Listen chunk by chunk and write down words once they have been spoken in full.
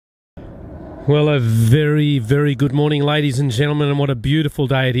Well, a very, very good morning, ladies and gentlemen, and what a beautiful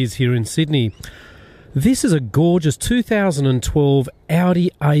day it is here in Sydney. This is a gorgeous 2012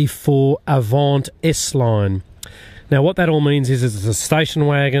 Audi A4 Avant SLine. Now, what that all means is it's a station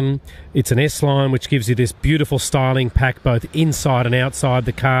wagon, it's an S-Line, which gives you this beautiful styling pack both inside and outside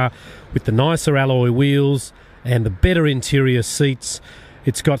the car with the nicer alloy wheels and the better interior seats.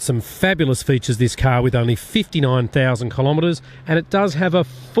 It's got some fabulous features, this car, with only 59,000 kilometres, and it does have a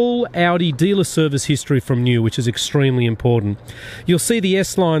full Audi dealer service history from new, which is extremely important. You'll see the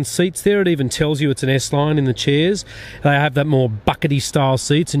S-Line seats there. It even tells you it's an S-Line in the chairs. They have that more buckety style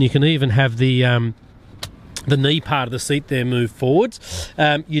seats, and you can even have the knee part of the seat there move forwards.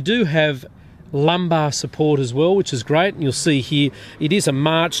 You do have lumbar support as well, which is great, and you'll see here it is a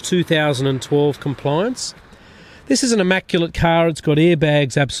March 2012 compliance. This is an immaculate car. It's got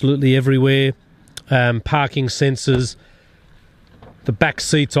airbags absolutely everywhere, parking sensors. The back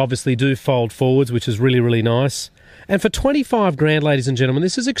seats obviously do fold forwards, which is really, really nice. And for 25 grand, ladies and gentlemen,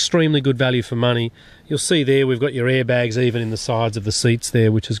 this is extremely good value for money. You'll see there we've got your airbags even in the sides of the seats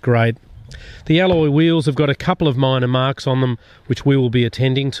there, which is great. The alloy wheels have got a couple of minor marks on them, which we will be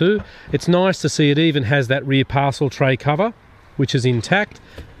attending to. It's nice to see it even has that rear parcel tray cover, which is intact.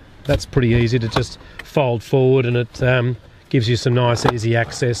 That's pretty easy to just fold forward, and it gives you some nice easy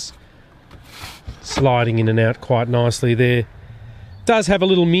access, sliding in and out quite nicely there. Does have a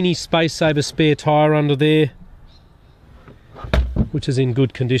little mini space saver spare tyre under there, which is in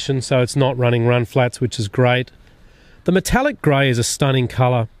good condition, so it's not running run flats, which is great. The metallic grey is a stunning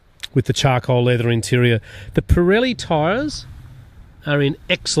colour with the charcoal leather interior. The Pirelli tyres are in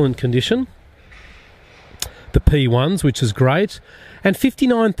excellent condition, the P1s, which is great. And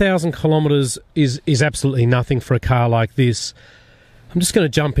 59,000 kilometres is absolutely nothing for a car like this. I'm just going to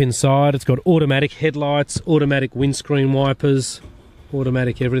jump inside. It's got automatic headlights, automatic windscreen wipers,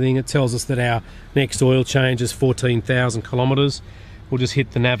 automatic everything. It tells us that our next oil change is 14,000 kilometres. We'll just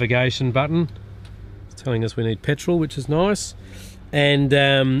hit the navigation button. It's telling us we need petrol, which is nice. And,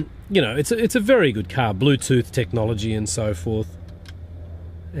 you know, it's a very good car, Bluetooth technology and so forth.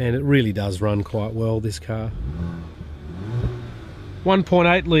 And it really does run quite well, this car.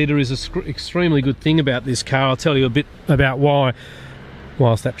 1.8 litre is an extremely good thing about this car. I'll tell you a bit about why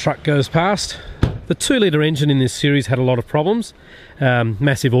whilst that truck goes past. The 2 litre engine in this series had a lot of problems,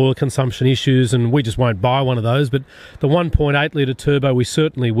 massive oil consumption issues, and we just won't buy one of those. But the 1.8 litre turbo we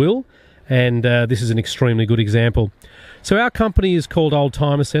certainly will, and this is an extremely good example. So our company is called Old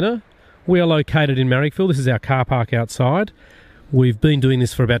Timer Centre. We are located in Marrickville. This is our car park outside. We've been doing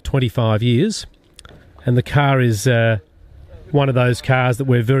this for about 25 years, and the car is one of those cars that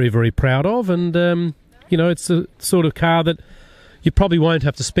we're very, very proud of, and you know, it's the sort of car that you probably won't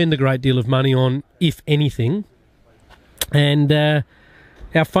have to spend a great deal of money on, if anything. And our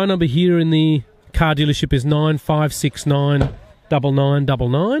phone number here in the car dealership is 9569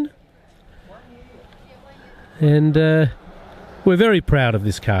 9999, and we're very proud of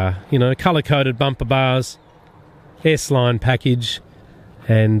this car. You know, colour-coded bumper bars, S-Line package,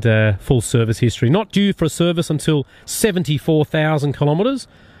 and full service history. Not due for a service until 74,000 kilometres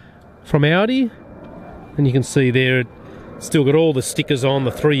from Audi. And you can see there, it's still got all the stickers on,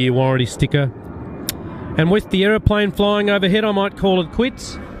 the 3-year warranty sticker. And with the aeroplane flying overhead, I might call it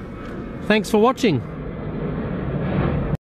quits. Thanks for watching.